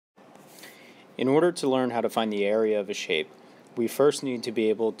In order to learn how to find the area of a shape, we first need to be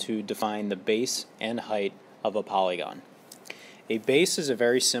able to define the base and height of a polygon. A base is a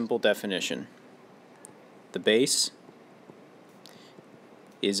very simple definition. The base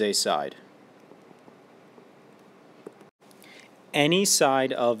is a side. Any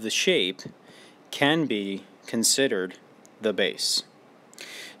side of the shape can be considered the base.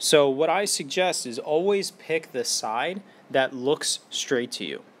 So what I suggest is always pick the side that looks straight to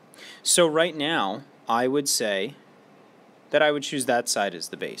you. So right now, I would say that I would choose that side as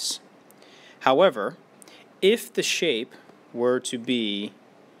the base. However, if the shape were to be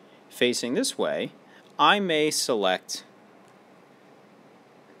facing this way, I may select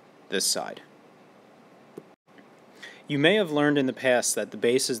this side. You may have learned in the past that the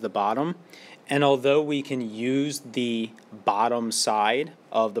base is the bottom, and although we can use the bottom side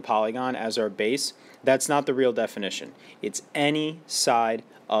of the polygon as our base, that's not the real definition. It's any side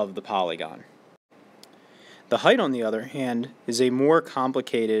of the polygon. The height, on the other hand, is a more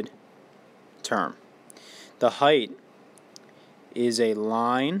complicated term. The height is a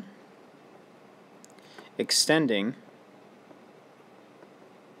line extending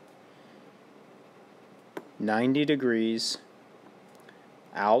 90 degrees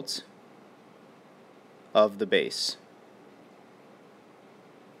out of the base.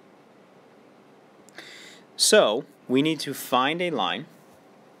 So we need to find a line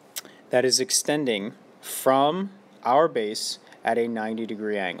that is extending from our base at a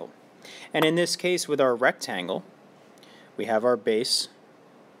 90-degree angle. And in this case, with our rectangle, we have our base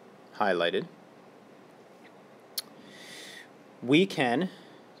highlighted. We can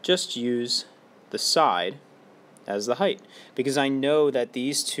just use the side as the height, because I know that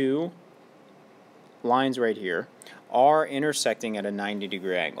these two lines right here are intersecting at a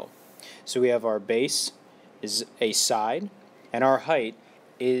 90-degree angle. So we have our base is a side, and our height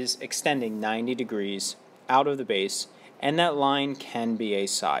is extending 90 degrees out of the base, and that line can be a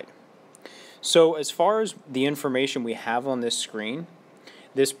side. So as far as the information we have on this screen,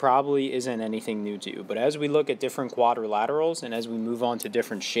 this probably isn't anything new to you, but as we look at different quadrilaterals and as we move on to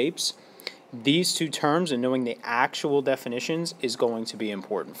different shapes, these two terms and knowing the actual definitions is going to be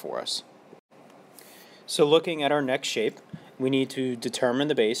important for us. So looking at our next shape, we need to determine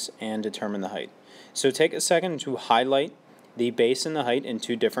the base and determine the height. So take a second to highlight the base and the height in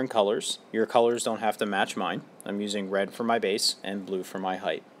two different colors. Your colors don't have to match mine. I'm using red for my base and blue for my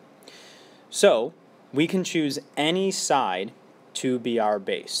height. So we can choose any side to be our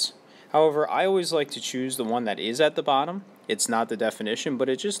base. However, I always like to choose the one that is at the bottom. It's not the definition, but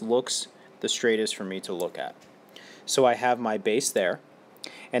it just looks the straightest for me to look at. So I have my base there,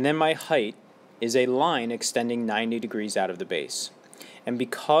 and then my height is a line extending 90 degrees out of the base. And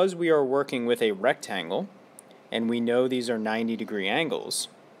because we are working with a rectangle, and we know these are 90-degree angles,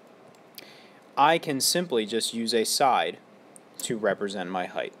 I can simply just use a side to represent my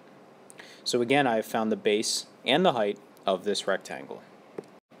height. So again, I have found the base and the height of this rectangle.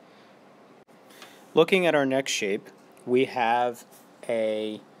 Looking at our next shape, we have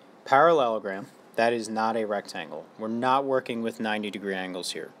a parallelogram that is not a rectangle. We're not working with 90-degree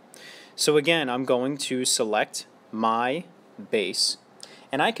angles here. So again, I'm going to select my base,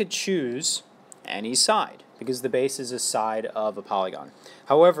 and I could choose any side because the base is a side of a polygon.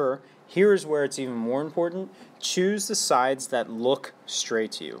 However, here's where it's even more important. Choose the sides that look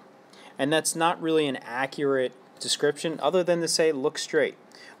straight to you. And that's not really an accurate description other than to say look straight.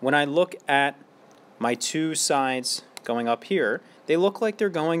 When I look at my two sides going up here, they look like they're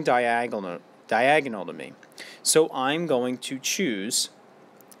going diagonal to me. So I'm going to choose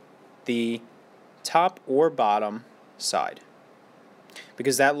the top or bottom side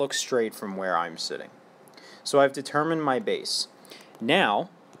because that looks straight from where I'm sitting. So I've determined my base. Now,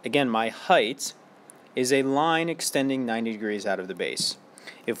 again, my height is a line extending 90 degrees out of the base.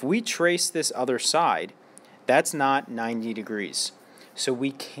 If we trace this other side, that's not 90 degrees. So we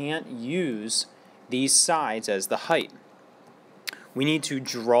can't use these sides as the height. We need to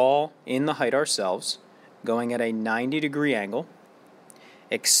draw in the height ourselves, going at a 90-degree angle,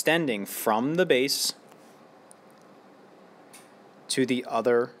 extending from the base to the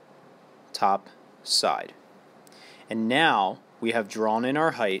other top side. And now we have drawn in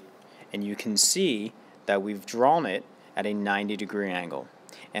our height, and you can see that we've drawn it at a 90-degree angle.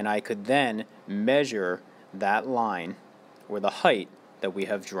 And I could then measure that line or the height that we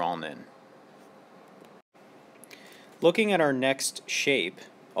have drawn in. Looking at our next shape,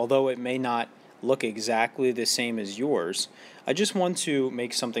 although it may not look exactly the same as yours, I just want to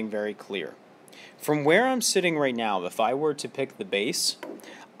make something very clear. From where I'm sitting right now, if I were to pick the base,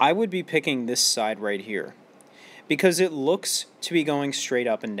 I would be picking this side right here because it looks to be going straight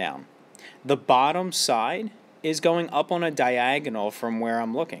up and down. The bottom side is going up on a diagonal from where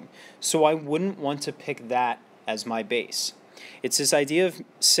I'm looking. So I wouldn't want to pick that as my base. It's this idea of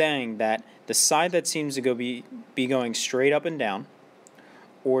saying that the side that seems to be going straight up and down,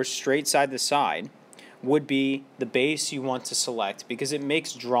 or straight side to side, would be the base you want to select because it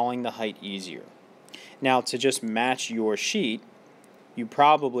makes drawing the height easier. Now, to just match your sheet, you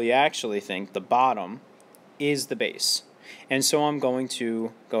probably actually think the bottom is the base. And so I'm going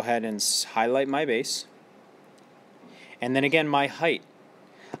to go ahead and highlight my base. And then again, my height.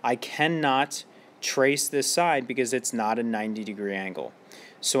 I cannot trace this side because it's not a 90-degree angle.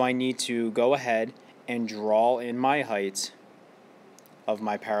 So I need to go ahead and draw in my height of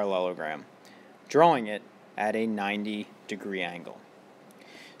my parallelogram, drawing it at a 90-degree angle.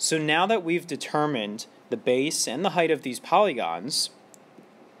 So now that we've determined the base and the height of these polygons,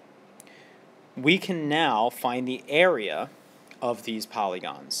 we can now find the area of these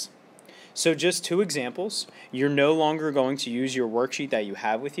polygons. So just two examples. You're no longer going to use your worksheet that you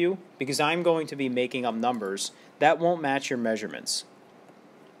have with you because I'm going to be making up numbers that won't match your measurements.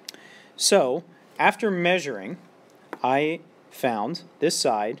 So after measuring, I found this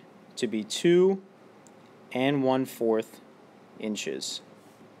side to be 2 1/4 inches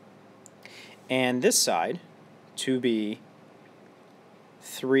and this side to be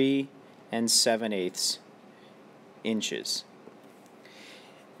 3 7/8 inches.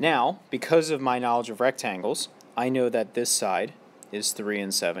 Now, because of my knowledge of rectangles, I know that this side is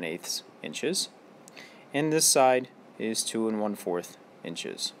 3 7/8 inches and this side is 2 1/4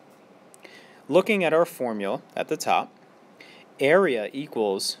 inches. Looking at our formula at the top, area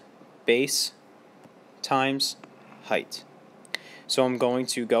equals base times height. So I'm going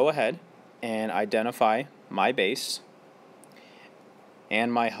to go ahead and identify my base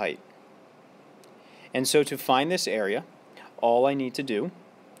and my height. And so to find this area, all I need to do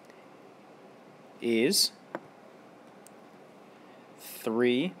is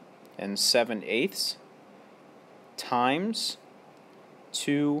 3 7/8 times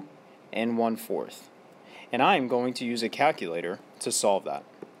 2 1/4. And I'm going to use a calculator to solve that,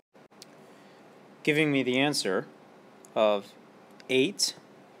 giving me the answer of 8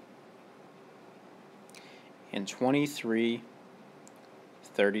 23/30.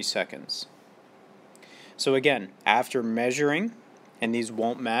 So again, after measuring, and these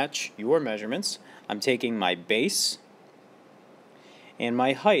won't match your measurements, I'm taking my base and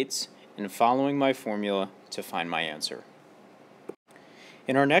my heights and following my formula to find my answer.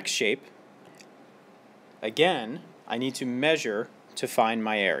 In our next shape, again, I need to measure to find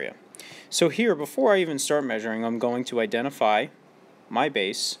my area. So here, before I even start measuring, I'm going to identify my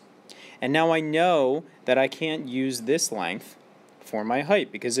base, and now I know that I can't use this length for my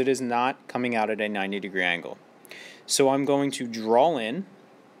height because it is not coming out at a 90-degree angle. So I'm going to draw in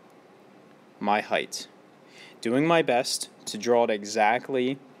my height, doing my best to draw it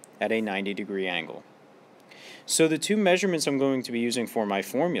exactly at a 90-degree angle. So the two measurements I'm going to be using for my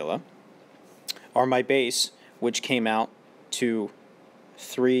formula are my base, which came out to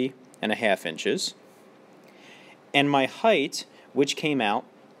 3 1/2 inches, and my height, which came out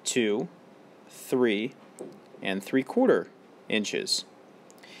to 3 3/4 inches.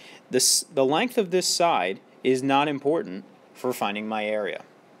 The length of this side is not important for finding my area.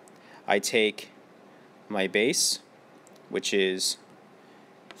 I take my base, which is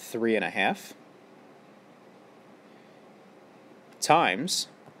 3 1/2, times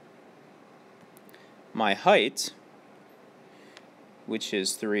my height, which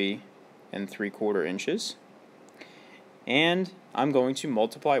is 3 3/4 inches, and I'm going to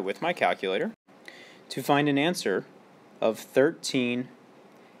multiply with my calculator to find an answer of 13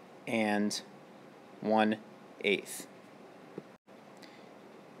 1/8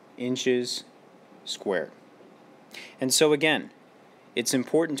 inches squared. And so again, it's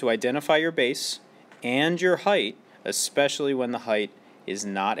important to identify your base and your height, especially when the height is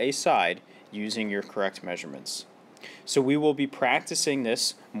not a side, using your correct measurements. So we will be practicing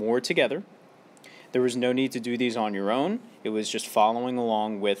this more together. There was no need to do these on your own. It was just following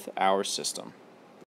along with our system.